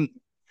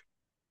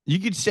you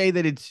could say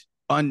that it's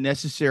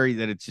unnecessary,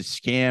 that it's a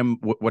scam,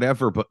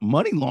 whatever, but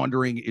money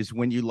laundering is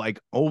when you like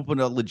open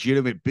a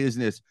legitimate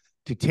business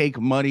to take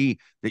money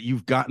that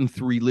you've gotten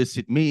through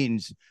illicit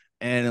means,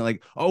 and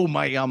like, oh,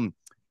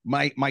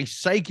 my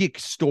psychic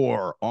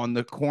store on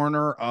the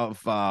corner of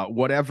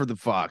whatever the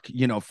fuck,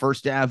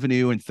 First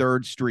Avenue and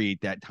Third Street,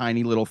 that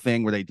tiny little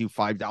thing where they do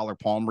 $5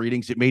 palm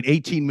readings. It made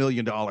 $18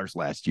 million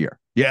last year.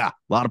 Yeah, a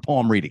lot of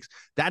palm readings.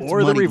 That's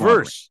Or the money laundering.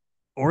 reverse.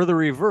 Or the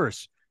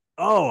reverse.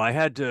 Oh, I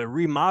had to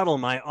remodel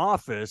my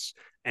office,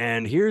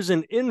 and here's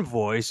an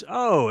invoice.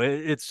 Oh,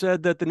 it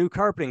said that the new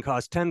carpeting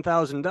cost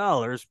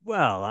 $10,000.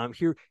 Well, I'm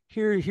here's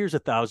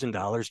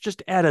 $1,000.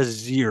 Just add a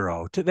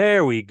zero to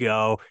there we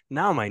go.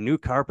 Now my new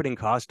carpeting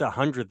cost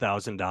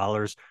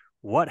 $100,000.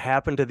 What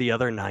happened to the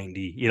other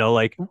 90?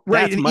 Right,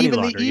 That's and money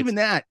laundering. even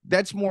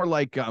that's more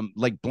like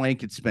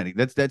blanket spending.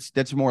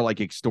 That's more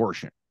like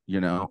extortion,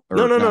 No, or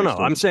no, no, not no.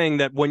 I'm extortion. saying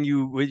that when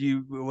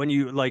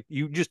you like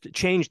you just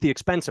change the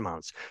expense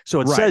amounts.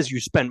 So it Right. says you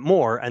spent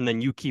more and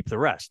then you keep the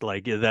rest.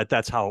 Like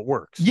that's how it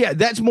works. Yeah,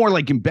 that's more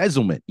like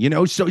embezzlement,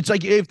 So it's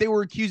like if they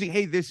were accusing,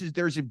 hey,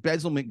 there's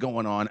embezzlement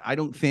going on. I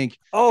don't think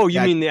Oh, you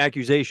that. mean the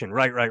accusation.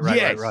 Right, right, right, right,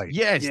 Yes, right.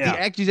 yes, the Yeah.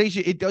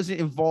 accusation, it doesn't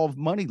involve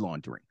money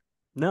laundering.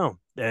 No,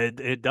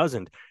 it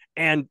doesn't.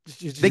 And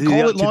They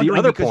call it to the laundering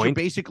other because you're point,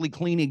 basically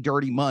cleaning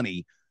dirty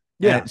money,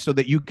 yeah. so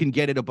that you can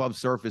get it above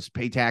surface,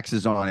 pay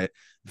taxes on it.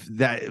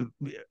 That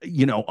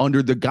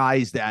under the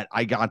guise that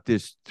I got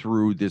this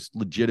through this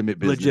legitimate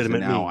business, and Legitimate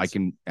now I means.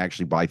 can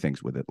actually buy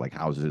things with it, like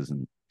houses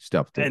and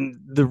stuff. And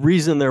the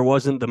reason there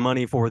wasn't the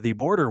money for the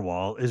border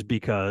wall is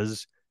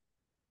because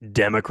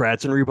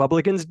Democrats and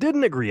Republicans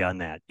didn't agree on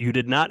that. You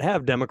did not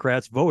have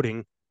Democrats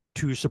voting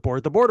to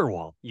support the border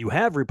wall. You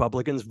have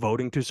Republicans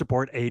voting to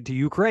support aid to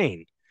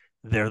Ukraine.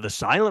 They're the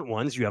silent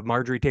ones. You have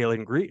Marjorie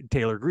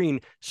Taylor Greene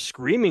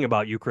screaming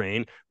about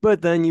Ukraine,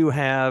 but then you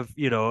have,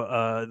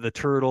 the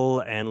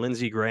Turtle and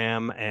Lindsey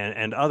Graham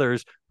and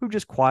others who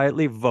just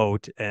quietly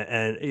vote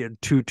and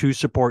to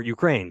support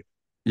Ukraine.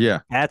 Yeah.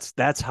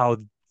 That's how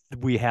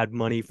we had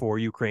money for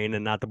Ukraine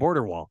and not the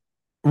border wall.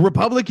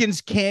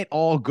 Republicans can't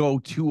all go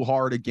too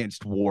hard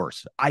against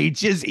wars. I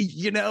just,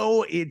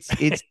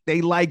 it's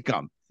they like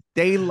them.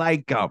 They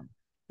like them.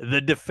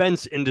 The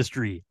defense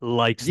industry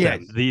likes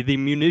them. Yes. The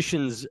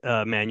munitions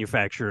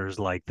manufacturers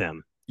like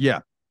them. Yeah.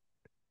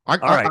 All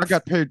right. I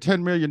got paid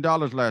 $10 million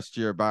last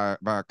year by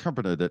a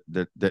company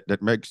that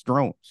makes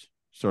drones.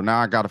 So now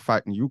I got to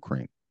fight in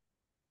Ukraine.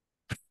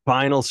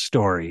 Final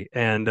story.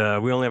 And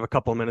we only have a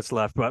couple of minutes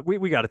left, but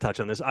we got to touch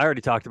on this. I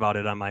already talked about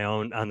it on my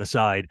own on the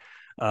side.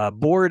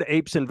 Bored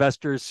Apes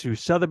investors sue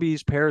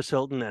Sotheby's, Paris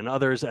Hilton, and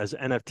others as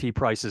NFT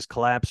prices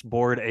collapse.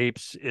 Bored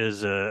Apes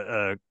is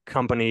a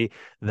company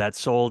that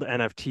sold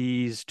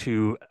NFTs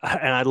to,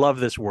 and I love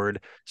this word,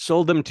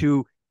 sold them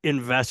to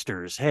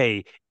investors.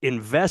 Hey,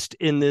 invest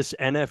in this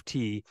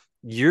NFT.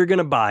 You're going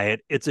to buy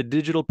it. It's a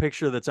digital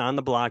picture that's on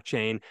the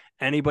blockchain.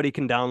 Anybody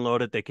can download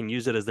it. They can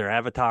use it as their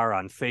avatar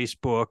on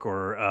Facebook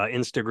or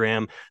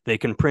Instagram. They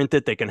can print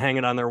it. They can hang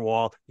it on their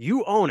wall.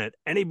 You own it.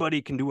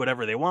 Anybody can do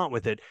whatever they want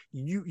with it.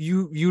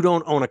 You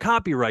don't own a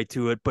copyright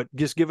to it, but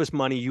just give us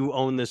money. You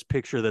own this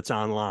picture that's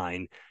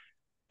online.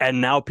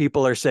 And now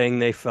people are saying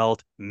they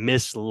felt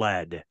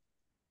misled.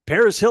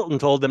 Paris Hilton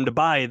told them to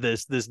buy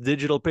this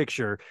digital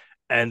picture,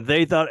 and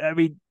they thought, I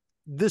mean,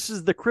 this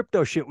is the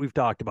crypto shit we've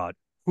talked about.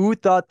 Who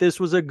thought this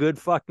was a good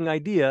fucking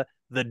idea?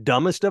 The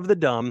dumbest of the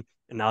dumb.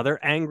 And now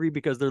they're angry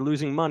because they're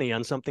losing money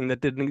on something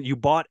that didn't. You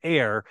bought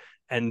air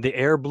and the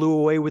air blew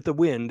away with the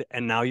wind,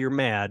 and now you're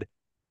mad.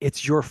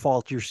 It's your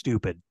fault. You're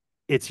stupid.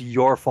 It's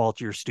your fault.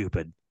 You're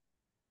stupid.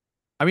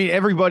 I mean,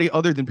 everybody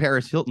other than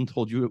Paris Hilton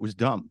told you it was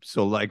dumb.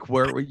 So, like,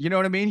 where you know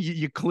what I mean?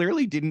 You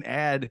clearly didn't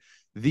add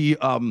the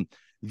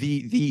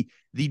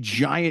the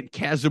giant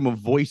chasm of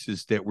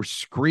voices that were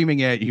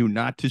screaming at you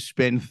not to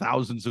spend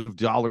thousands of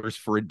dollars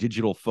for a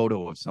digital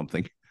photo of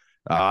something.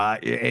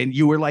 And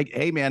you were like,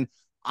 hey man,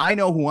 I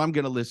know who I'm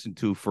going to listen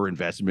to for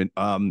investment.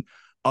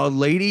 a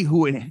lady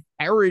who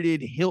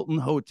inherited Hilton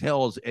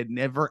hotels and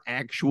never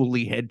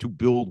actually had to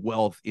build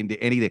wealth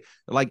into anything.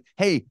 Like,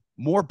 hey,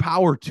 more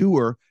power to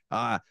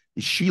her.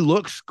 She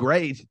looks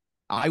great.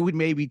 I would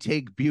maybe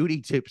take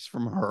beauty tips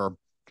from her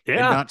and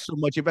Yeah. not so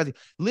much investing.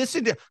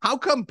 Listen to how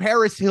come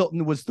Paris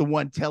Hilton was the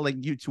one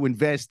telling you to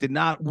invest and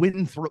not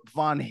Winthrop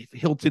von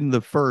Hilton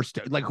the first,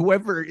 like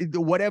whatever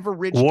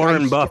rich guy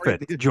Warren started.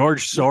 Buffett,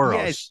 George Yes,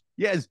 Soros.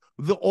 yes,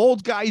 the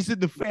old guys in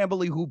the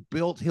family who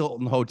built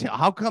Hilton Hotel.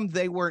 How come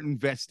they weren't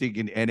investing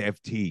in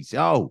NFTs?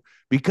 Oh,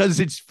 because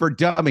it's for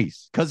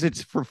dummies. Because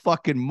it's for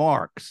fucking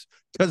marks.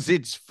 Because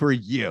it's for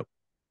you.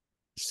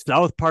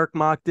 South Park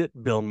mocked it.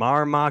 Bill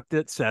Maher mocked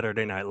it.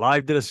 Saturday Night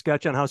Live did a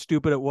sketch on how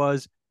stupid it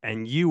was.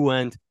 And you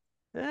went,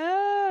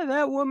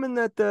 that woman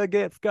that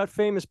got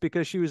famous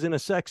because she was in a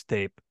sex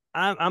tape.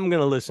 I'm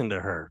going to listen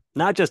to her.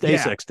 Not just a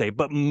Yeah, sex tape,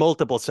 but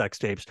multiple sex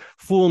tapes.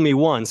 Fool me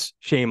once,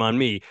 shame on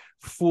me.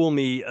 Fool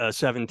me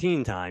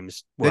 17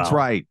 times. that's Well,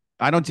 right.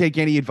 I don't take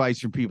any advice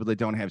from people that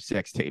don't have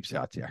sex tapes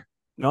out there.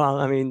 no,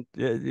 I mean,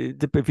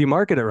 if you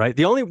market it right,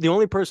 the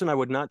only person I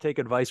would not take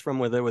advice from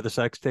with a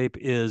sex tape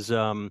is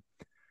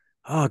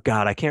oh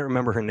God, I can't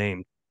remember her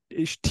name.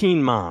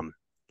 Teen Mom.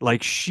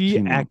 Like she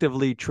Teen Mom.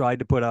 actively tried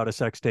to put out a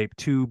sex tape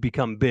to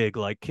become big,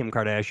 like Kim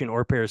Kardashian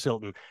or Paris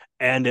Hilton,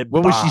 and it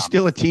Well, was she bombed.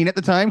 still a teen at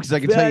the time? Because I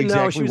can tell you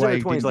No, she exactly was in why her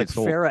it twenties, didn't like get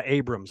sold. Farrah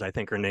Abrams, I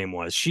think her name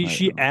was. She I,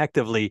 she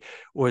actively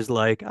was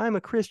like, I'm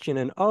a Christian,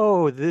 and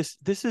oh, this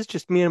is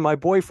just me and my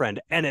boyfriend,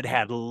 and it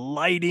had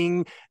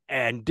lighting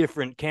and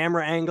different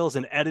camera angles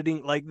and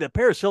editing. Like the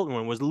Paris Hilton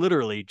one was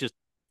literally just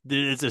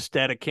it's a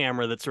static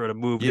camera that sort of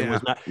moved and yeah,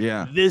 was not.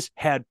 yeah. This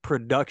had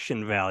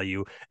production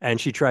value, and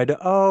she tried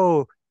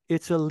to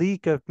it's a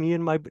leak of me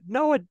and my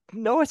no,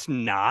 it's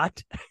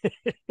not.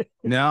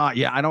 No,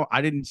 yeah,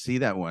 I didn't see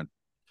that one.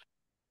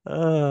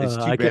 It's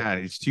too I can't. bad.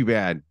 It's too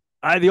bad.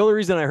 The only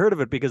reason I heard of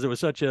it because it was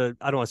such a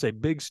I don't want to say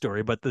big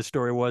story, but the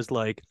story was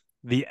like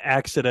the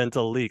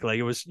accidental leak. Like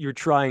it was you're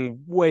trying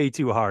way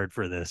too hard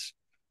for this.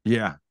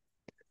 Yeah.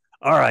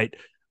 All right.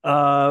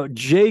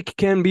 Jake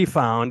can be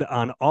found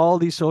on all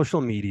these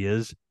social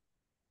medias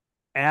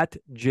at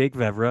Jake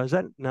Vevra. Is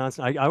that no?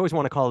 I always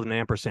want to call it an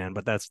ampersand,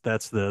 but that's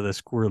the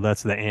squirrel.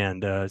 That's the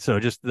and.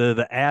 So just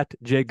the at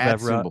Jake At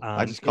Vevra symbol.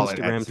 I on just call it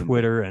at Instagram, symbol.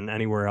 Twitter, and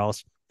anywhere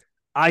else.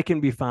 I can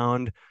be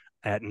found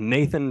at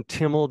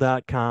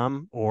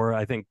nathantimmel.com or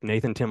I think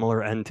Nathan Timmel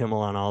or N Timmel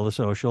on all the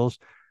socials.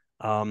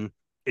 Um,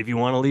 if you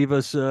want to leave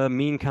us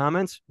mean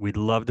comments, we'd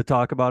love to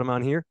talk about them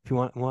on here. If you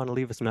want to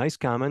leave us nice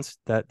comments,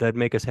 that'd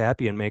make us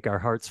happy and make our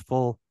hearts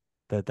full.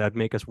 That'd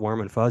make us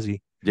warm and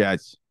fuzzy.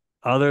 Yes.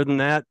 Other than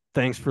that,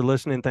 thanks for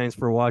listening. Thanks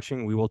for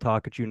watching. We will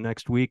talk at you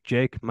next week.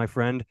 Jake, my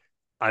friend,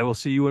 I will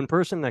see you in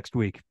person next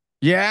week.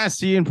 Yeah.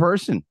 See you in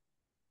person.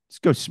 Let's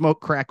go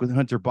smoke crack with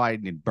Hunter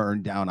Biden and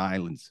burn down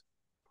islands.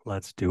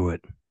 Let's do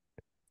it.